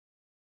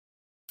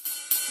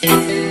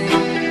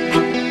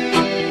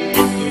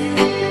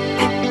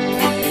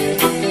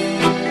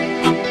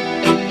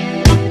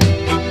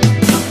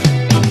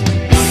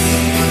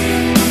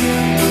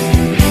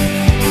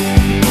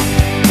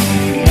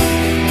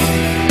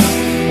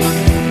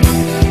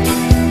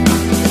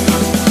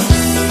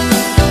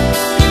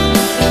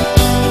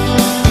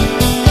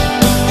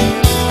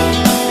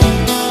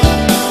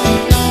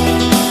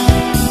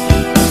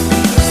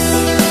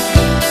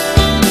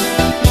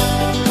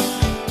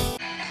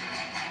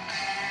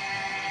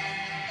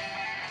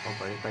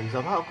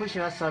ခုရှိ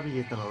မှစပြီးရ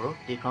တဲ့တော့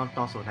ဒီကောင်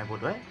တောင်းဆိုနိုင်ဖို့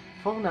အတွက်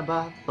ဖုန်းနံပါ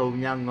တ်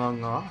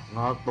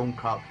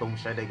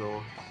399953တဲ့ကို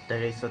တ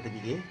ရိတ်စတဲ့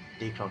ကြီး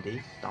ဒီကောင်ဒီ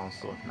တောင်း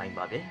ဆိုနိုင်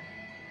ပါပဲ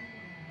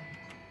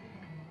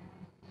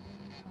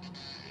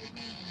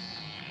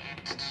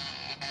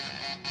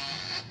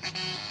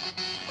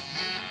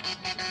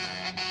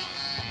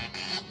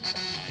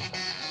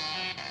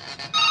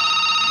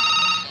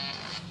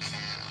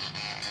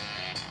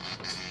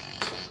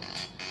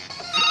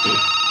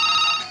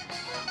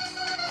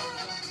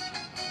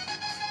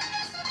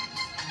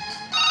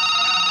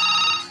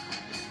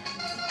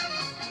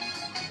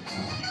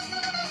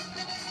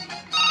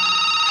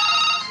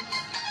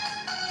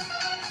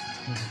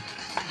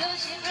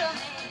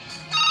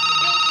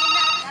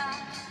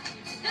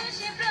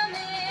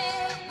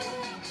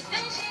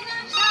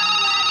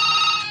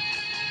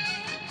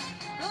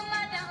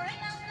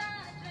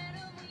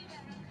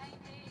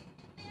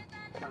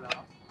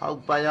ဟု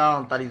တ်ပါရော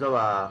တာလီတော့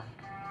ပါ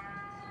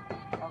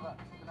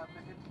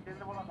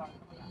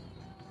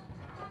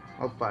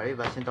ဟုတ်ပါရဲ့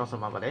ဗရှင်းတောင်းဆို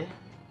မှာပါလေ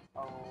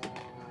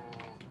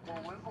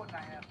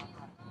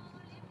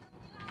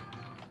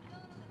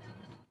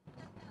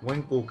ဝ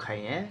င်ကိုခို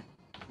င်ရဲ့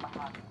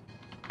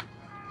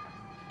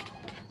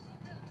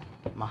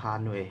မဟာ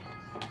နွေ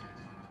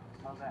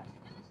ဟုတ်ကဲ့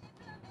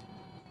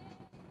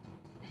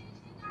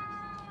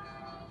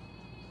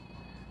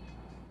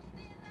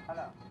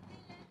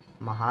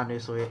မဟာနွေ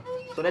ဆို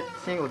တဲ့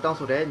ဆင်းကိုတောင်း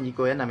ဆိုတဲ့ညီ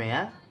ကိုရဲ့နာမည်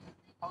ဟာ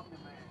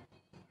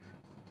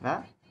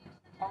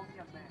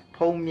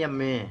ဖုံးမြတ်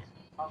မင်း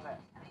ဟုတ်ကဲ့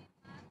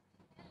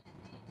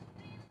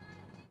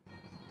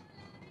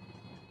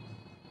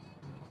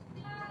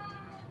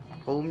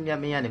ဖုံးမြတ်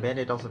မင်းကနေဘယ်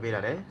နဲ့တောင်းဆိုပေးတာ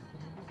လဲ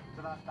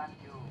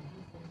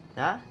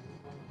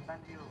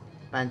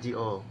တန်ဂျီ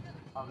အို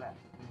ဟုတ်ကဲ့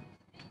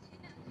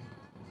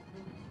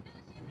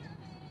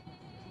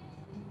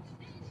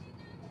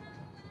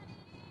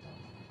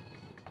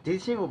ဒီ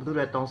ရှင်းကိုဘယ်သူ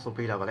လဲတောင်းဆို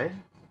ပေးတာပါလဲ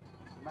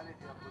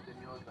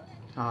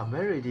မ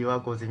ယ်ရီဒီဝါ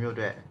ကိုစီမျိုးအ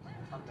တွက်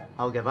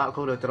ဟုတ်ကဲ့ပါအ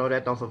ခုတော့ကျွန်တော်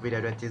တို့တောင်းဆိုပေး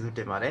တဲ့အတွက်ကျေးဇူးတ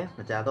င်ပါတယ်မ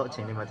ကြာတော့အချိ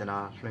န်လေးမှာကျွန်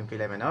တော်လွှင့်ပေး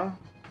လိုက်မယ်နော်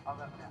ဟုတ်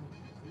ကဲ့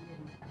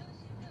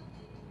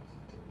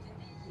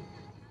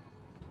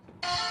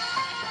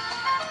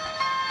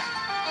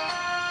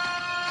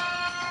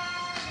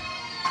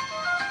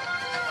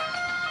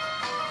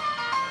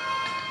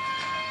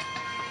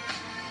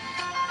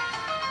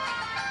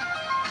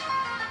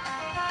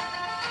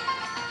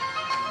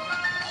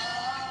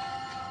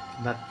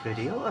Map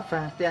Radio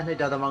FM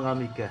 102.5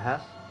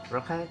 MHz ရ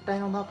ခိုင်တို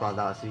င်းအောင်သားဘာ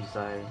သာအစီအစ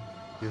ဉ်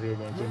ယူရည်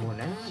ရင်ကျင်းမှု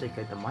နဲ့စိတ်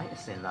ကိတ်သမိုင်းအ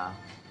စဉ်လာ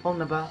ဖုန်း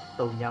နံပါတ်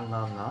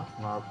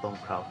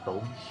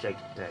399953ရှိ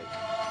တ်တဲ့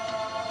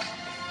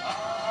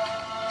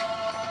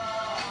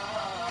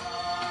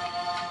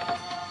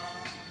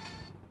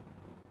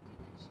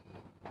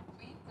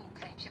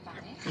ဖြစ်ပါ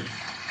တယ်။ဒီ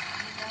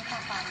တော့မှ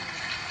ပါနေ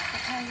တ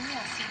ခါရင်းရ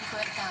စီး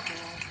ပွားတာ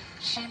ကို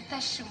ရှင်သ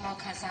က်ရှုမော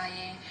ခစားရ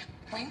င်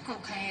ဝင်းကို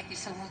ခိုင်ရဲ့ဒီ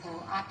စုံမှုကို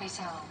အားပေး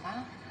ဆောင်အောင်ပါ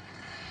။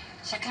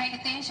ရခိုင်အ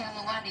သိဉာဏ်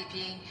လုံးကနေ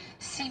ပြီး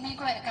စီမီ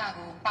ကွက်အက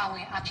ကိုပါဝ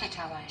င်အားဖြည့်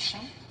ထားပါရှ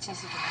င်။ကျေး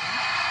ဇူးတင်ပါတ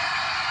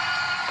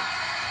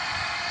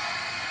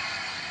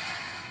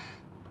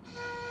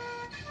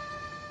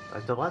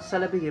ယ်။တော့ဆ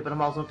က်လက်ပြီးပထ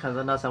မဆုံးခန်း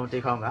စားနာဆောင်တေ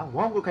ခေါင်းကဝ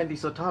မ်ကိုခိုင်တီ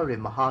ဆိုထားရ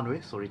မဟာနွေ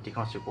ဆိုရီတေ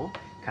ခေါင်းရှိကို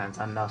ခန်း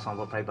စားနာဆောင်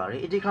ဖို့ဖိုက်ပါရီ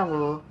အတေခေါင်း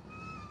ကို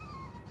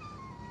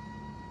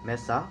မ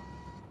က်ဆာ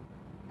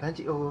ဘန်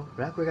ဂျီအို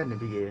ရက်ခွဲကနေ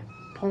ပြီး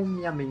ဖုံး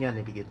မြမင်းက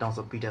နေပြီးတောင်း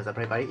ဆိုပီတာဆပ်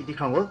ဖိုက်ပါရီအတေ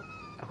ခေါင်းကို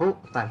အခု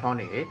တိုင်ဖောင်း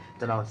နေ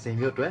ကျွန်တော်စင်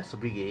မြို့အတွက်ဆို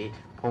ပြီး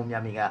ဖုံးမြ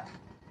မင်းက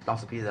တောင်း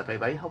ဆိုပီတာဆပ်ဖို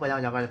က်ပါရီဟောက်ပါရော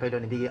က်ကနေဖိုက်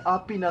တော့နေပြီးအာ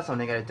ပီနာဆောင်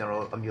နေကြတဲ့ကျွန်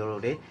တော်အမျိုး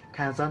တို့လေခ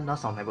န်းစားနာ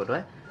ဆောင်နိုင်ဖို့အတွ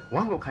က်ဝ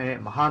မ်ကိုခိုင်ရဲ့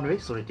မဟာနွေ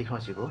ဆိုတဲ့တိခေါ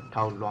င်းရှိကို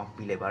ထောက်လွှမ်း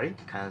ပြီးလိုက်ပါရီ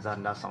ခန်းစား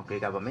နာဆောင်ပေး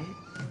ကြပါမယ်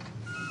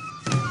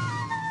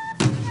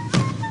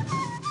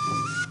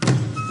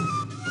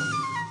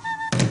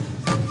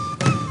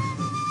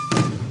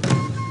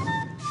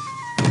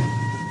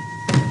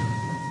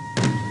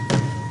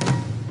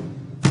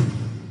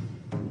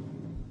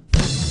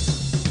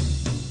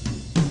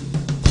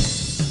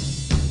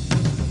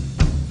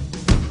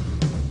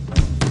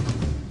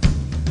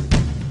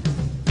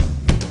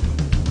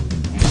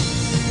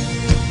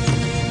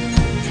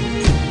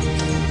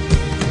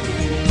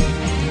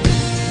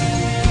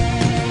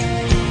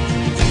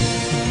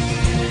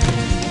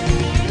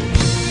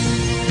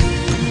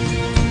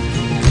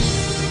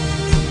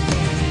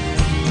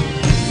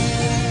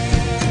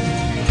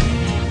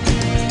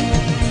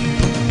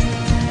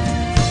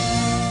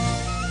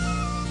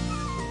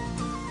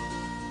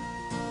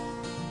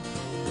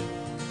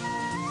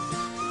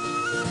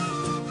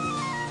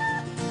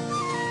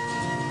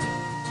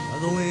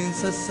ဝင်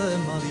ဆက်ဆက်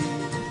မှလီ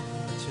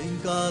အချိန်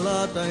ကာလ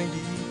တိုင်း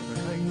ဒီ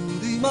ခိုင်လူ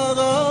ဒီမှာ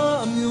က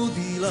အမျိုး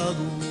ဒီလာ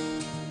ကို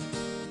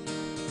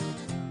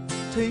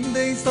ထိန်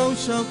သိမ်းဆောင်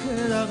ရှောက်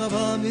ခဲ့တာက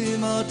ဘာမေး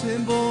မှထ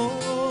င်ပေါ်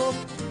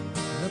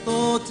ငါ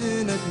တော့ခြ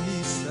င်းနဲ့ခ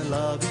ရီးဆက်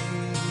လာပြီ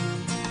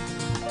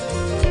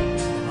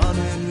အာ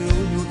နွေ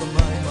မျိုးမျိုးတ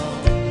မိုင်းမှာ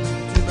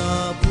ကျနာ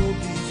ဖို့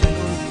ပြီးရှင်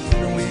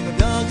တို့ဝင်မ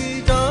ပြဂီ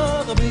တာ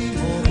ကပီး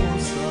မော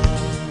စာ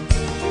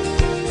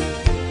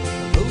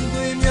လုံး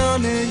သွေးများ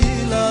နဲ့ရီ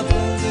လာပ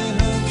န်းစင်ဟ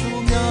န်ချူ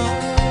များ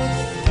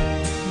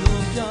ညွ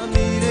န်ပြ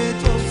နေတဲ့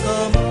ကြောက်စာ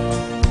မှာ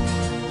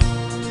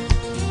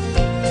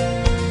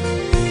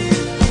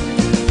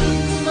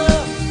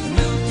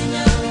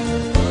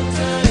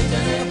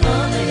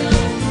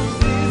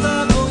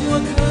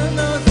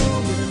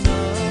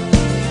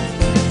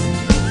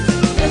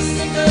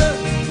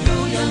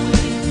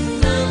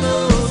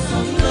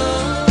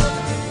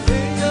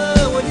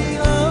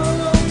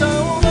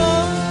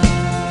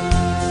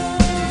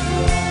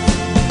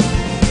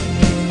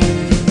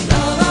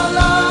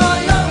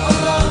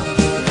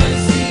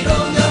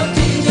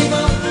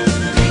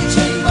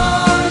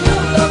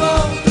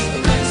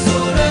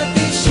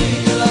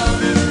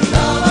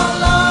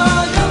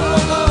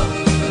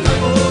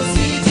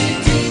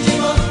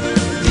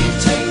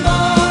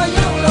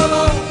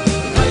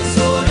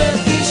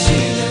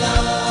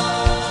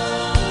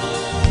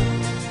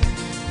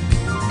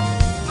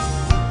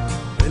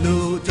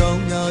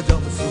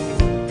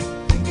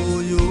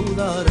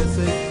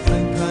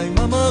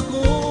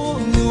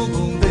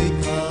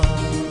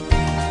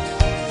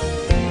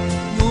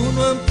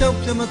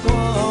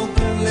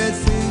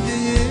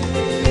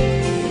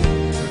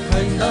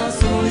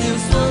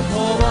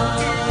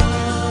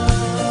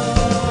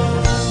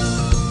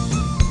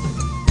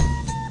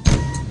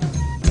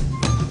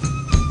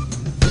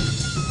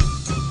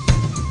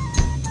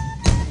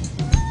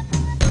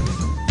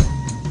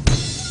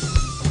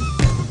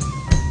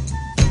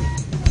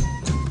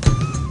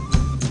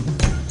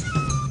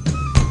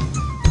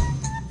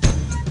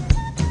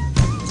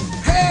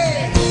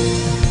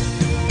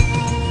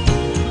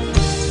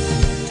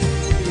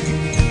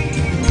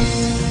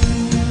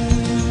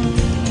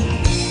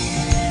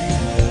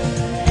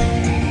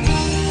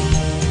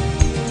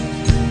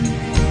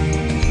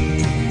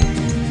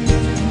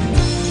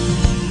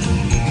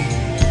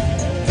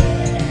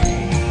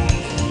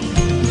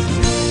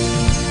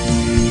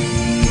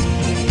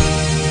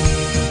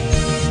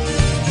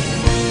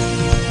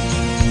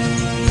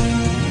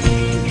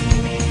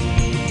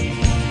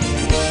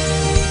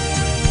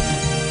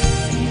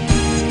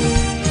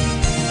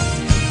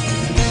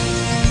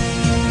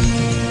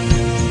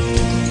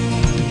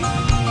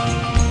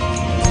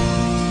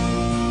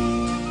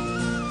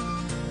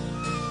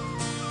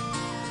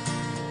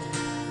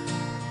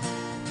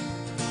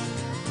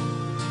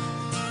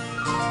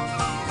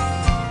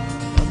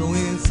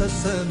ဆက်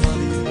ဆက်မှ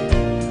လီ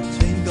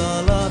ချိန်ကာ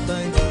လ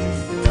တိုင်းဒီ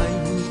တိုင်း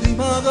လူဒီ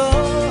မှာက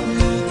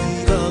မျိုးဒီ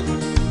လာကို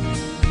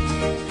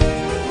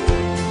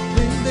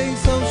လိမ့်သိမ်း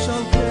ဆောင်ရှော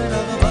က်ခဲ့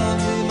တာကဘာ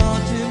မှမ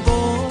တင်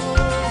ပေါ်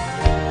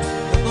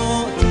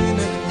တော့အင်း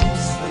နဲ့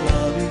ဆ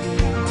လာပြီ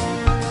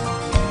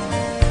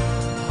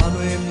အ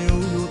နွေ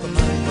မျိုးလိုတ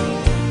မိုင်းမှာ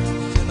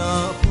ကျနာ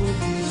ဖို့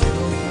ပြီး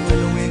တော့မ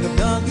ယုံရင်က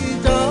ပြဂီ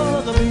တာ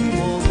ကမီ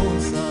မော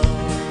စာ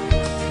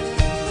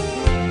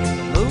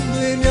လုံး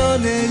တွေများ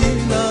နေရ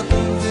င်လာ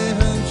တော့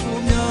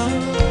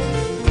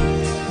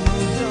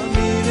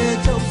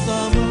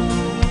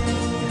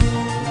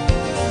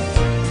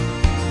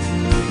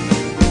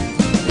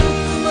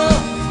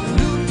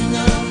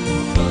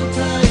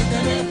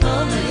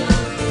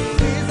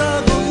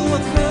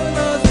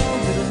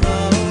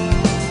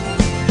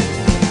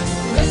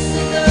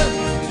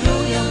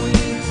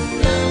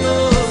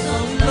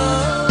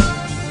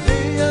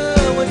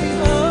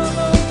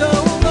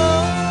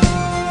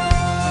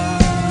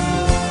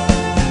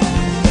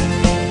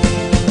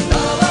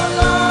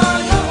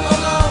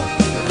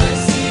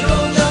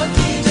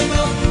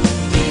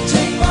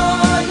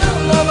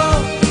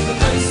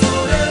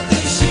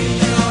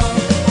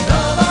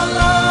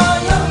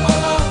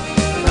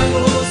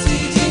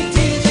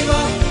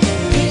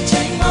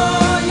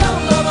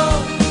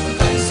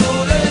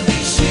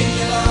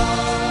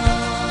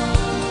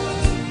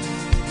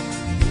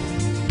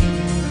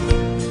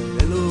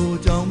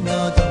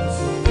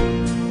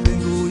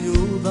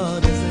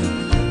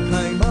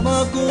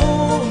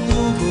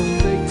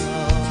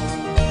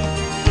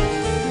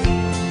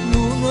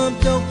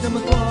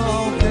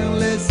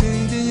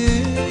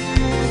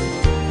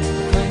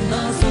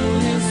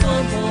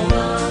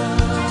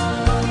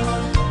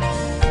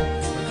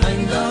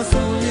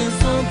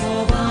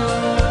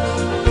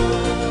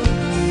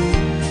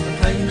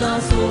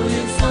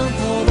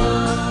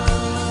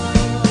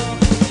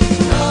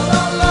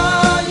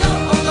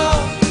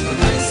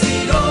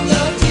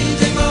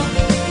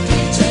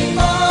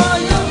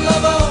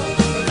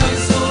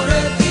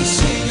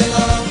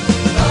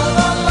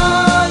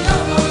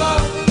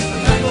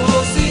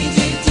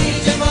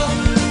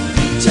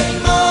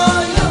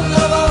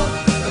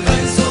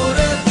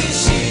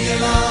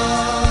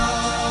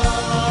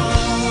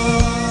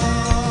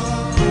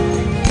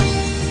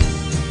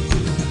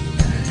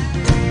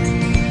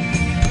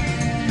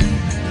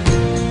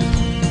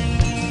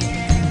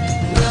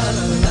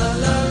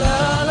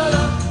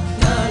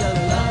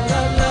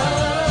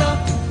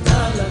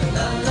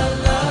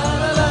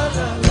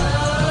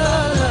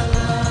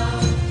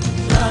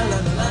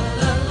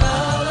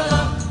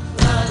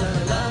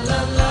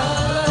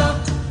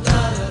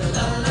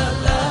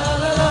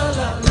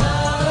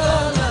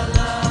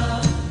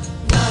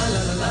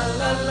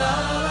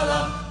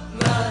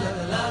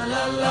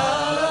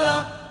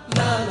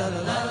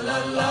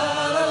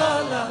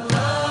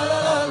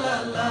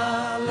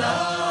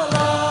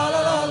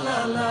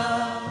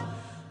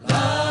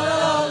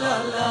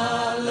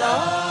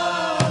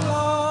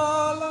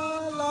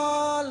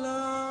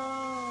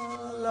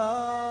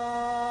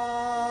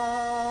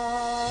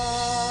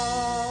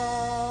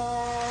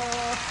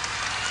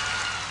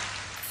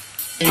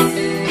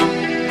Thank